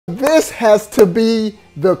This has to be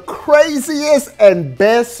the craziest and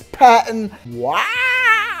best patent,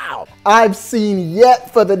 wow, I've seen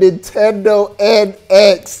yet for the Nintendo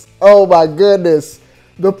NX. Oh my goodness.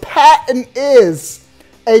 The patent is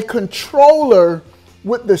a controller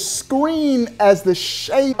with the screen as the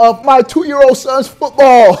shape of my 2-year-old son's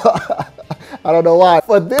football. I don't know why.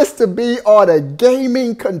 For this to be on a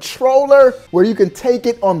gaming controller where you can take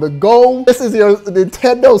it on the go. This is your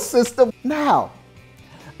Nintendo system. Now,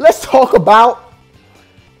 let's talk about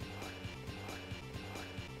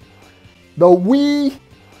the Wii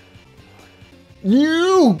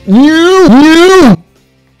U.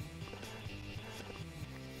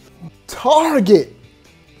 Target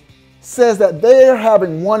says that they're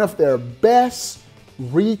having one of their best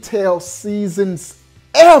retail seasons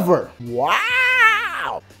ever.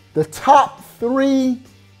 Wow! The top 3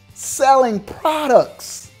 selling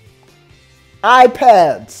products: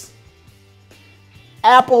 iPads,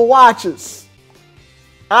 Apple Watches,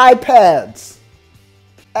 iPads,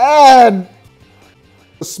 and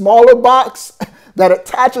a smaller box that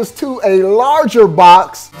attaches to a larger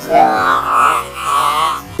box.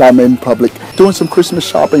 I'm in public doing some Christmas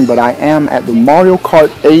shopping, but I am at the Mario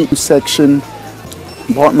Kart 8 section.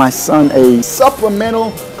 Bought my son a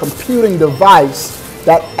supplemental computing device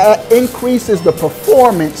that increases the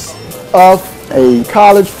performance of a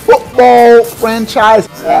college football franchise.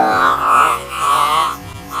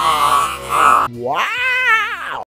 Wow!